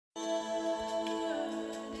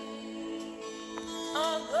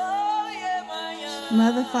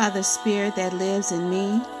Mother, Father, Spirit that lives in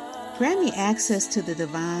me, grant me access to the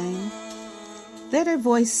divine. Let her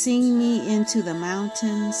voice sing me into the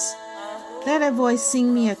mountains. Let her voice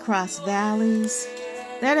sing me across valleys.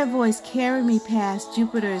 Let her voice carry me past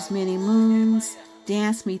Jupiter's many moons,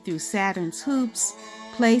 dance me through Saturn's hoops,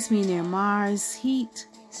 place me near Mars' heat.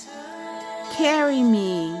 Carry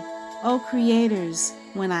me, O creators,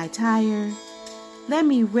 when I tire. Let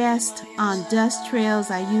me rest on dust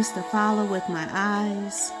trails I used to follow with my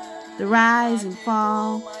eyes. The rise and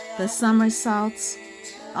fall, the somersaults,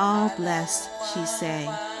 all blessed, she say.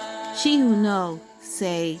 She who know,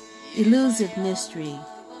 say, elusive mystery.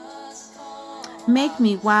 Make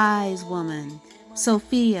me wise woman,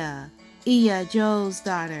 Sophia, Iya Joe's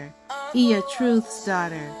daughter, Iya Truth's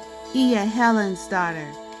daughter, Iya Helen's daughter,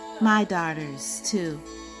 my daughters too.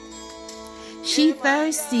 She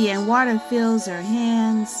thirsty and water fills her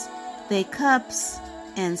hands. They cups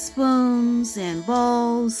and spoons and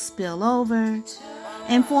bowls spill over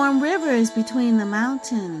and form rivers between the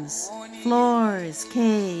mountains, floors,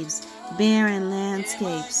 caves, barren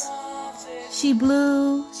landscapes. She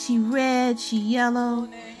blue, she red, she yellow,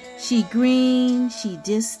 she green, she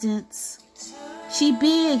distance. She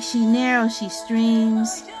big, she narrow, she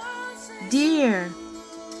streams. Dear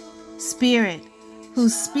Spirit, who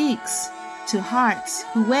speaks to hearts,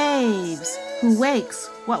 who waves, who wakes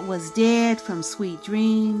what was dead from sweet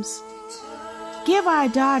dreams. Give our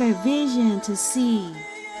daughter vision to see,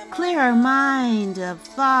 clear her mind of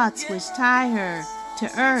thoughts which tie her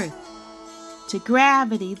to earth, to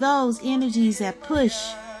gravity, those energies that push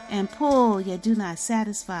and pull yet do not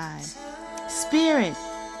satisfy. Spirit,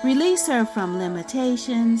 release her from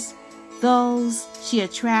limitations, those she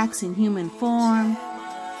attracts in human form.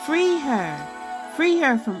 Free her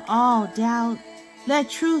from all doubt. Let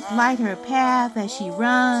truth light her path as she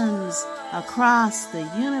runs across the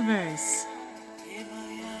universe.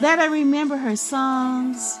 Let her remember her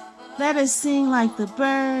songs. Let her sing like the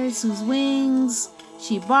birds whose wings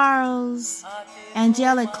she borrows.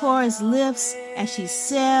 Angelic chorus lifts as she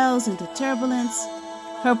sails into turbulence.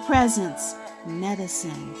 Her presence,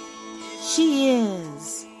 medicine. She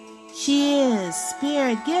is.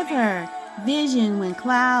 Spirit, give her vision when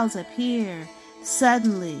clouds appear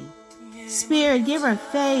suddenly. Spirit, give her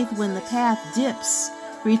faith when the path dips,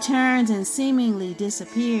 returns, and seemingly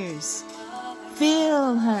disappears.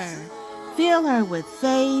 Fill her with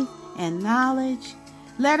faith and knowledge.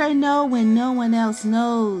 Let her know when no one else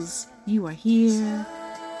knows you are here.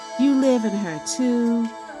 You live in her too.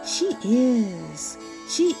 She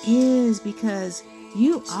is because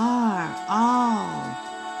you are all.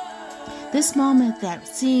 This moment that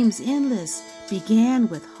seems endless began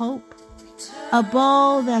with hope. A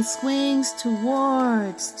bowl that swings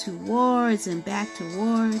towards and back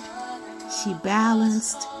toward. She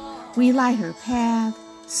balanced. We light her path.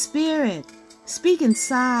 Spirit, speak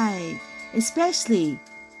inside, especially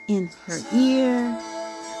in her ear.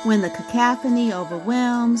 When the cacophony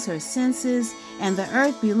overwhelms her senses and the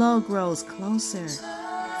earth below grows closer.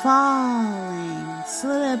 Falling,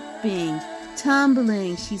 slipping,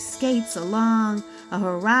 tumbling, she skates along a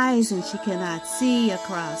horizon she cannot see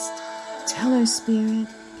across. Tell her, Spirit,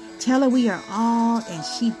 tell her we are all, and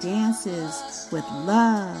she dances with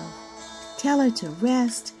love. Tell her to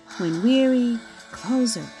rest when weary,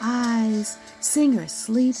 close her eyes, sing her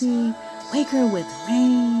sleepy, wake her with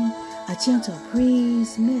rain, a gentle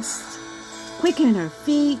breeze, mist. Quicken her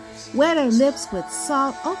feet, wet her lips with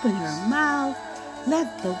salt, open her mouth,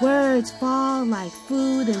 let the words fall like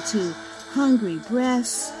food into hungry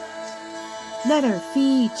breasts. Let her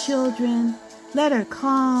feed children. Let her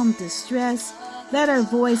calm distress. Let her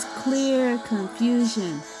voice clear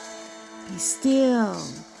confusion. Be still,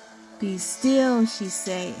 she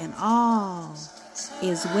say, and all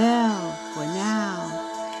is well for now.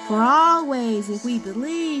 For always, if we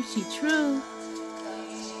believe she true.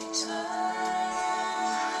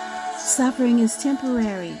 Suffering is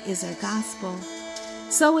temporary, is her gospel.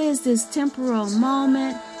 So is this temporal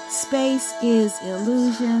moment. Space is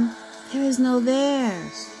illusion. There is no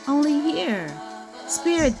there, only here.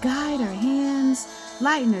 Spirit, guide her hands,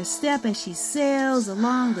 lighten her step as she sails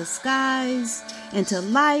along the skies, into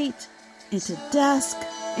light, into dusk,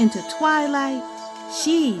 into twilight.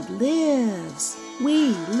 She lives. We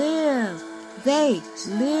live. They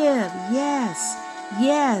live. Yes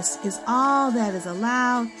is all that is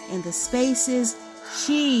allowed in the spaces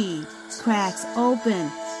she cracks open.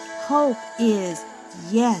 Hope is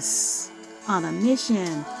yes. On a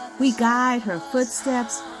mission, we guide her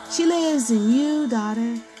footsteps. She lives in you,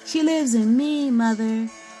 daughter. She lives in me, mother,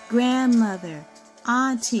 grandmother,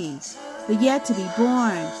 auntie, the yet to be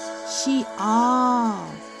born. She all.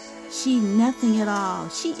 She nothing at all.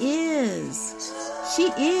 She is.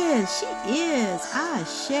 She is. She is.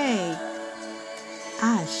 Ashe.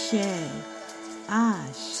 Ashe.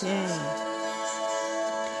 Ashe.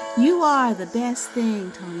 You are the best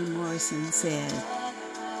thing, Toni Morrison said.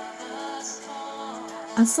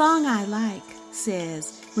 A song I like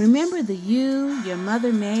says, remember the you your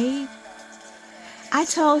mother made? I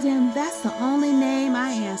told him that's the only name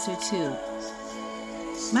I answer to.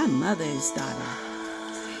 My mother's daughter.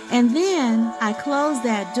 And then I closed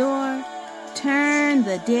that door, turned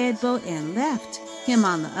the deadbolt, and left him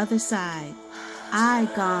on the other side. I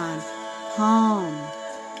gone home,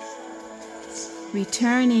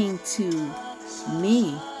 returning to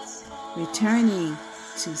me, returning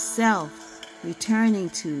to self, returning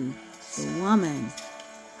to the woman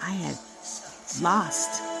I had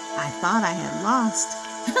lost. I thought I had lost,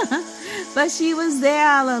 but she was there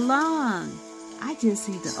all along. I just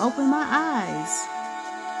need to open my eyes.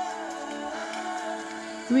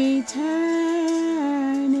 Returning,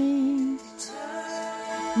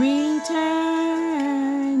 returning,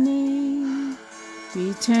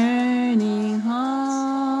 returning home.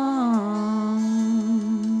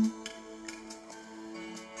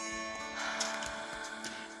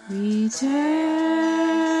 Returning,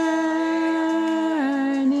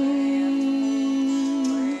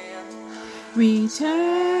 returning,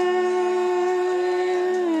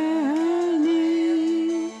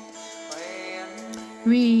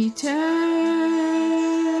 returning,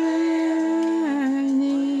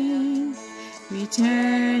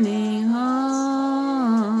 returning home.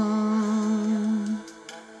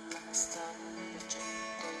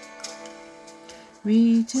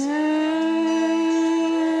 Returning,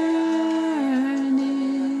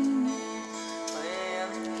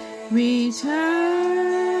 returning,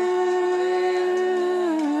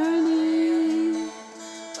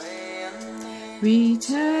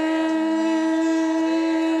 returning,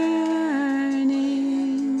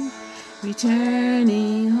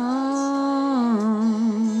 returning home.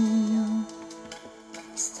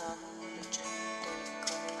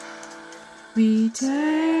 Returning,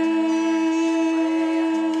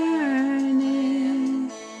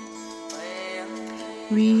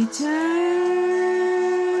 returning,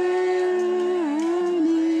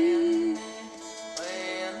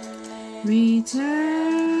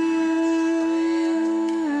 returning,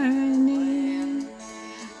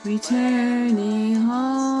 returning home.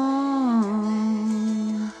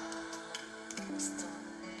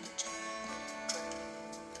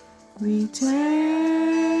 Returning,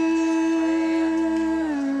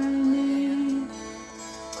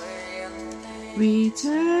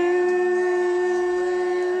 returning,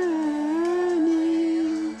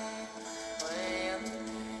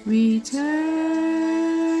 returning,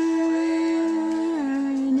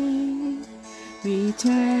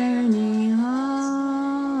 returning home.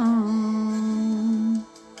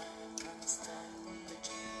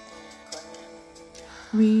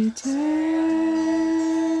 Returning,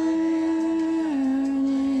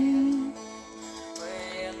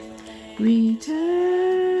 returning,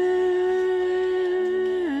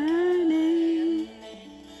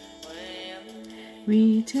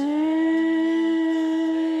 returning,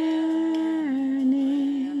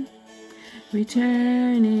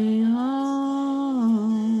 returning home.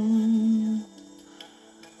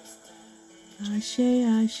 Ashe,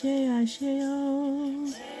 ashe, ashe,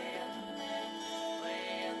 oh.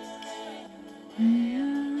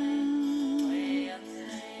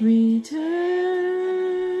 Returning,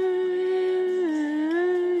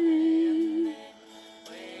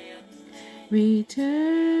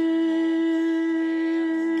 returning,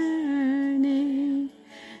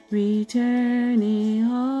 returning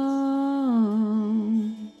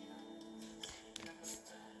home.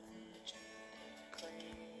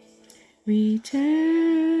 Returning,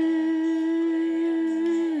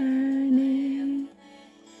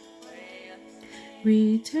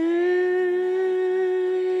 returning,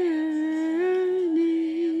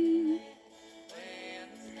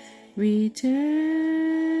 returning,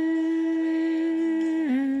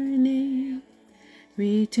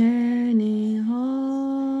 returning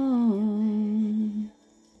home.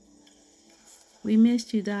 We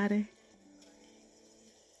missed you, daughter.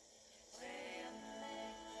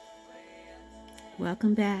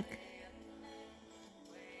 Welcome back.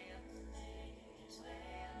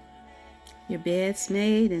 Your bed's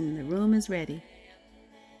made and the room is ready.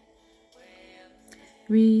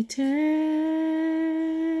 Returning,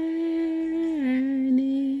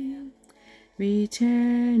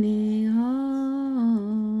 returning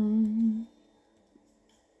home.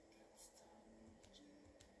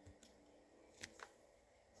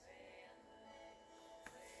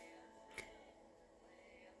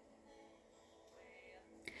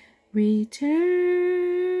 returning,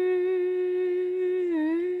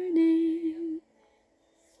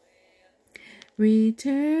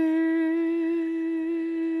 returning,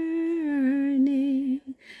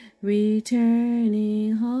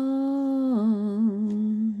 returning home.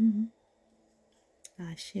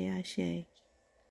 Ashe, ashe.